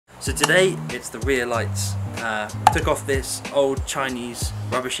So today it's the rear lights. Took off this old Chinese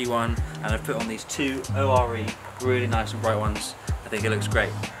rubbishy one and I've put on these two O.R.E, really nice and bright ones. I think it looks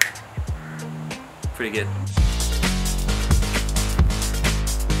great. Pretty good.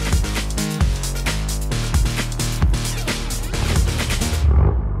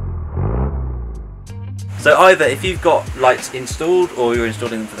 So either if you've got lights installed or you're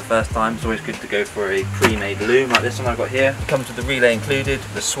installing them for the first time, it's always good to go for a pre-made loom like this one I've got here. It comes with the relay included,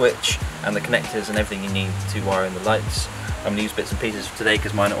 the switch and the connectors and everything you need to wire in the lights. I'm going to use bits and pieces for today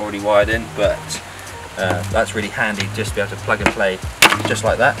because mine are already wired in, but that's really handy just to be able to plug and play just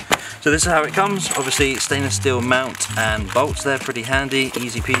like that. So this is how it comes. Obviously stainless steel mount and bolts there, pretty handy,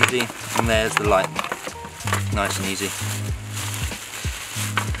 easy peasy, and there's the light. Nice and easy.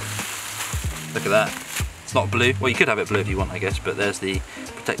 Look at that. It's not blue. Well, you could have it blue if you want, I guess, but there's the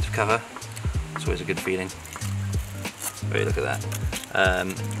protective cover. It's always a good feeling. Oh, look at that.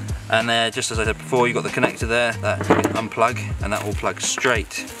 And there, just as I said before, you've got the connector there that you can unplug, and that will plug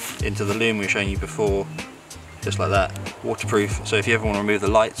straight into the loom we were showing you before, just like that. Waterproof, so if you ever want to remove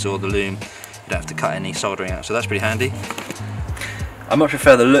the lights or the loom, you don't have to cut any soldering out, so that's pretty handy. I much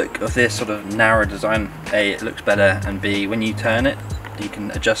prefer the look of this sort of narrow design. A, it looks better, and B, when you turn it, you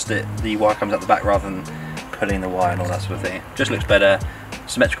can adjust it, the wire comes out the back rather than pulling the wire and all that sort of thing. Just looks better,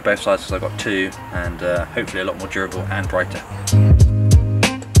 symmetrical both sides because I've got two, and hopefully a lot more durable and brighter.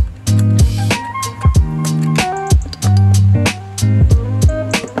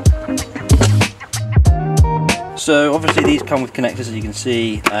 So obviously these come with connectors, as you can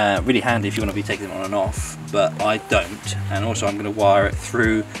see, really handy if you want to be taking them on and off, but I don't. And also I'm going to wire it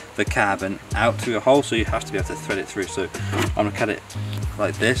through the cab and out through a hole, so you have to be able to thread it through. So I'm going to cut it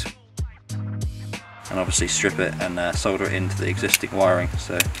like this, and obviously strip it and solder it into the existing wiring.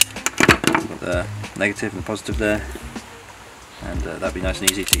 So we've got the negative and the positive there, and that'd be nice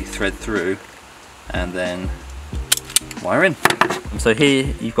and easy to thread through and then wire in. And so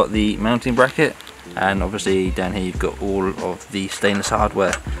here you've got the mounting bracket, and obviously down here you've got all of the stainless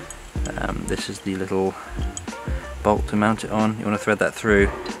hardware. This is the little bolt to mount it on. You want to thread that through,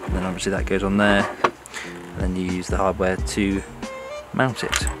 and then obviously that goes on there, and then you use the hardware to mount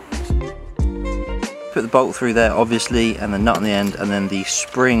it. Put the bolt through there obviously, and the nut on the end, and then the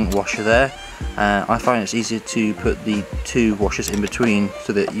spring washer there. I find it's easier to put the two washers in between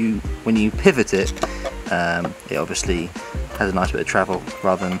so that when you pivot it, it obviously has a nice bit of travel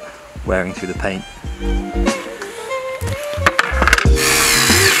rather than wearing through the paint.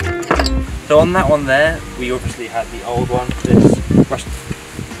 So on that one there, we obviously had the old one, this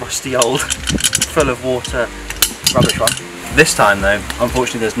rusty old, full of water, rubbish one. This time though,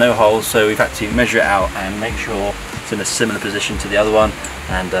 unfortunately there's no holes, so we've had to measure it out and make sure it's in a similar position to the other one,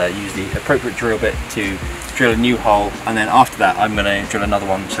 and use the appropriate drill bit to drill a new hole, and then after that I'm going to drill another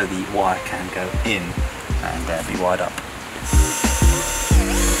one so the wire can go in and be wired up.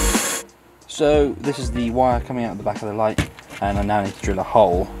 So this is the wire coming out of the back of the light, and I now need to drill a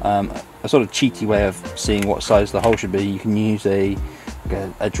hole. A sort of cheaty way of seeing what size the hole should be, you can use a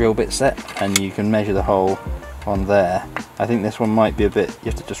drill bit set and you can measure the hole on there. I think this one might be a bit,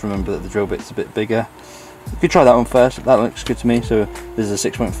 you have to just remember that the drill bit's a bit bigger. You could try that one first, that looks good to me. So this is a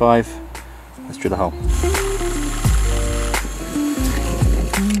 6.5, let's drill a hole.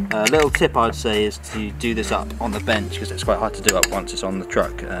 A little tip I'd say is to do this up on the bench, because it's quite hard to do up once it's on the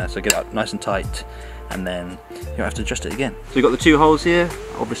truck. So get it up nice and tight, and then you don't have to adjust it again. So we've got the two holes here.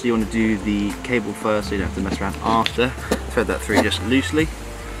 Obviously you want to do the cable first so you don't have to mess around after. Thread that through just loosely,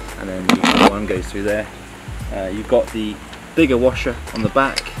 and then the one goes through there. You've got the bigger washer on the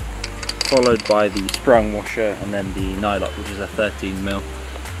back, followed by the sprung washer, and then the nylock, which is a 13mm.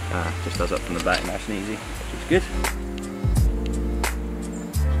 Just does up from the back, nice and easy, which is good.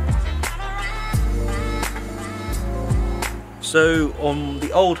 So on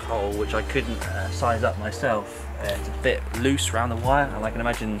the old hole, which I couldn't size up myself, it's a bit loose around the wire, and I can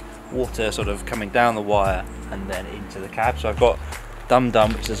imagine water sort of coming down the wire and then into the cab. So I've got Dum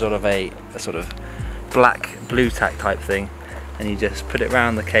Dum, which is sort of a sort of black blue tack type thing, and you just put it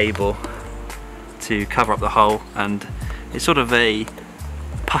around the cable to cover up the hole, and it's sort of a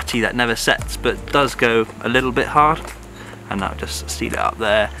putty that never sets but does go a little bit hard, and that'll just seal it up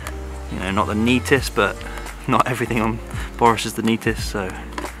there. You know, not the neatest, but not everything on Boris is the neatest, so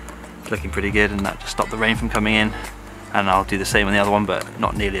it's looking pretty good, and that just stopped the rain from coming in. And I'll do the same on the other one, but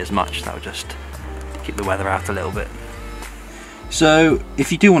not nearly as much. That'll just keep the weather out a little bit. So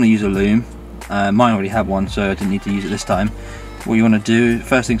if you do want to use a loom, mine already had one, so I didn't need to use it this time. What you want to do,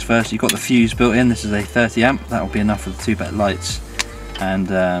 first things first, you've got the fuse built in. This is a 30 amp, that will be enough for the 2 better lights, and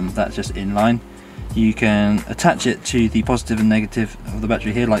that's just in line. You can attach it to the positive and negative of the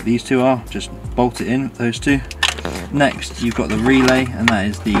battery here, like these two are. Just bolt it in, those two. Next, you've got the relay, and that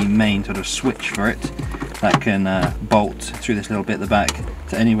is the main sort of switch for it. That can bolt through this little bit at the back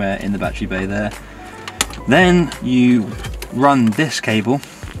to anywhere in the battery bay there. Then you run this cable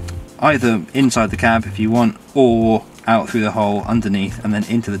either inside the cab if you want, or out through the hole underneath and then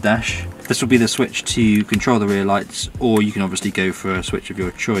into the dash. This will be the switch to control the rear lights, or you can obviously go for a switch of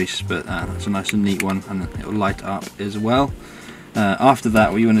your choice, but that's a nice and neat one, and it will light up as well. After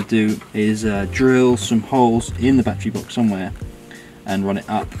that, what you want to do is drill some holes in the battery box somewhere and run it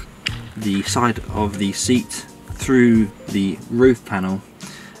up the side of the seat through the roof panel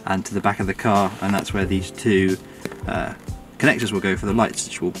and to the back of the car, and that's where these two connectors will go for the lights,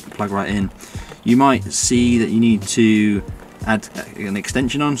 which will plug right in. You might see that you need to add an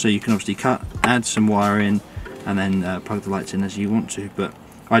extension on, so you can obviously add some wire in and then plug the lights in as you want to, but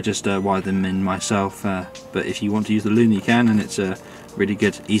I just wired them in myself, but if you want to use the Luna you can, and it's a really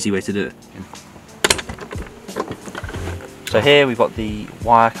good easy way to do it. So here we've got the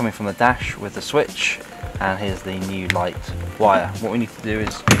wire coming from the dash with the switch, and here's the new light wire. What we need to do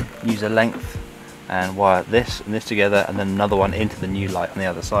is use a length and wire this and this together, and then another one into the new light on the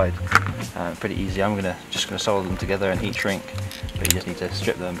other side. Pretty easy. I'm just gonna solder them together and heat shrink, but you just need to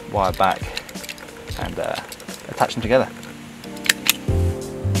strip them wire back and attach them together.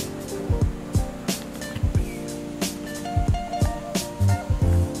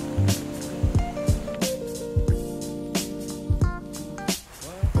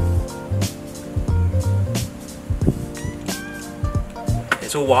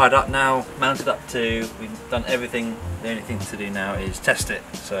 It's all wired up now, mounted up to, we've done everything. The only thing to do now is test it,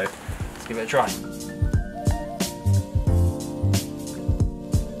 so let's give it a try.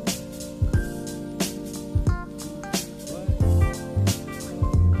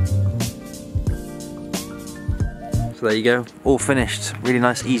 So there you go, all finished. Really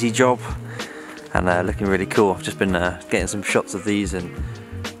nice, easy job, and looking really cool. I've just been getting some shots of these, and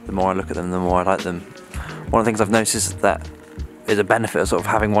the more I look at them, the more I like them. One of the things I've noticed is that there's a benefit of sort of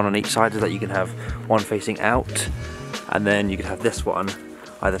having one on each side, is that you can have one facing out, and then you can have this one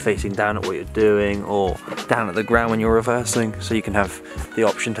either facing down at what you're doing or down at the ground when you're reversing. So you can have the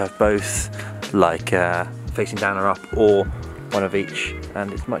option to have both, like facing down or up, or one of each,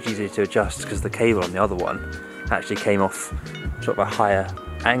 and it's much easier to adjust because the cable on the other one actually came off sort of a higher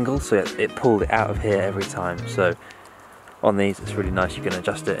angle, so it pulled it out of here every time. So on these it's really nice, you can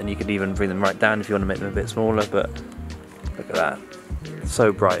adjust it, and you can even bring them right down if you want to make them a bit smaller. But look at that,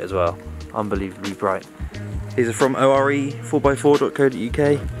 so bright as well, unbelievably bright. These are from O.R.E,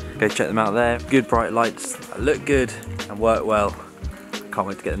 4x4.co.uk. Go check them out there. Good bright lights that look good and work well. Can't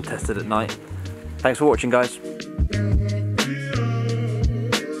wait to get them tested at night. Thanks for watching, guys.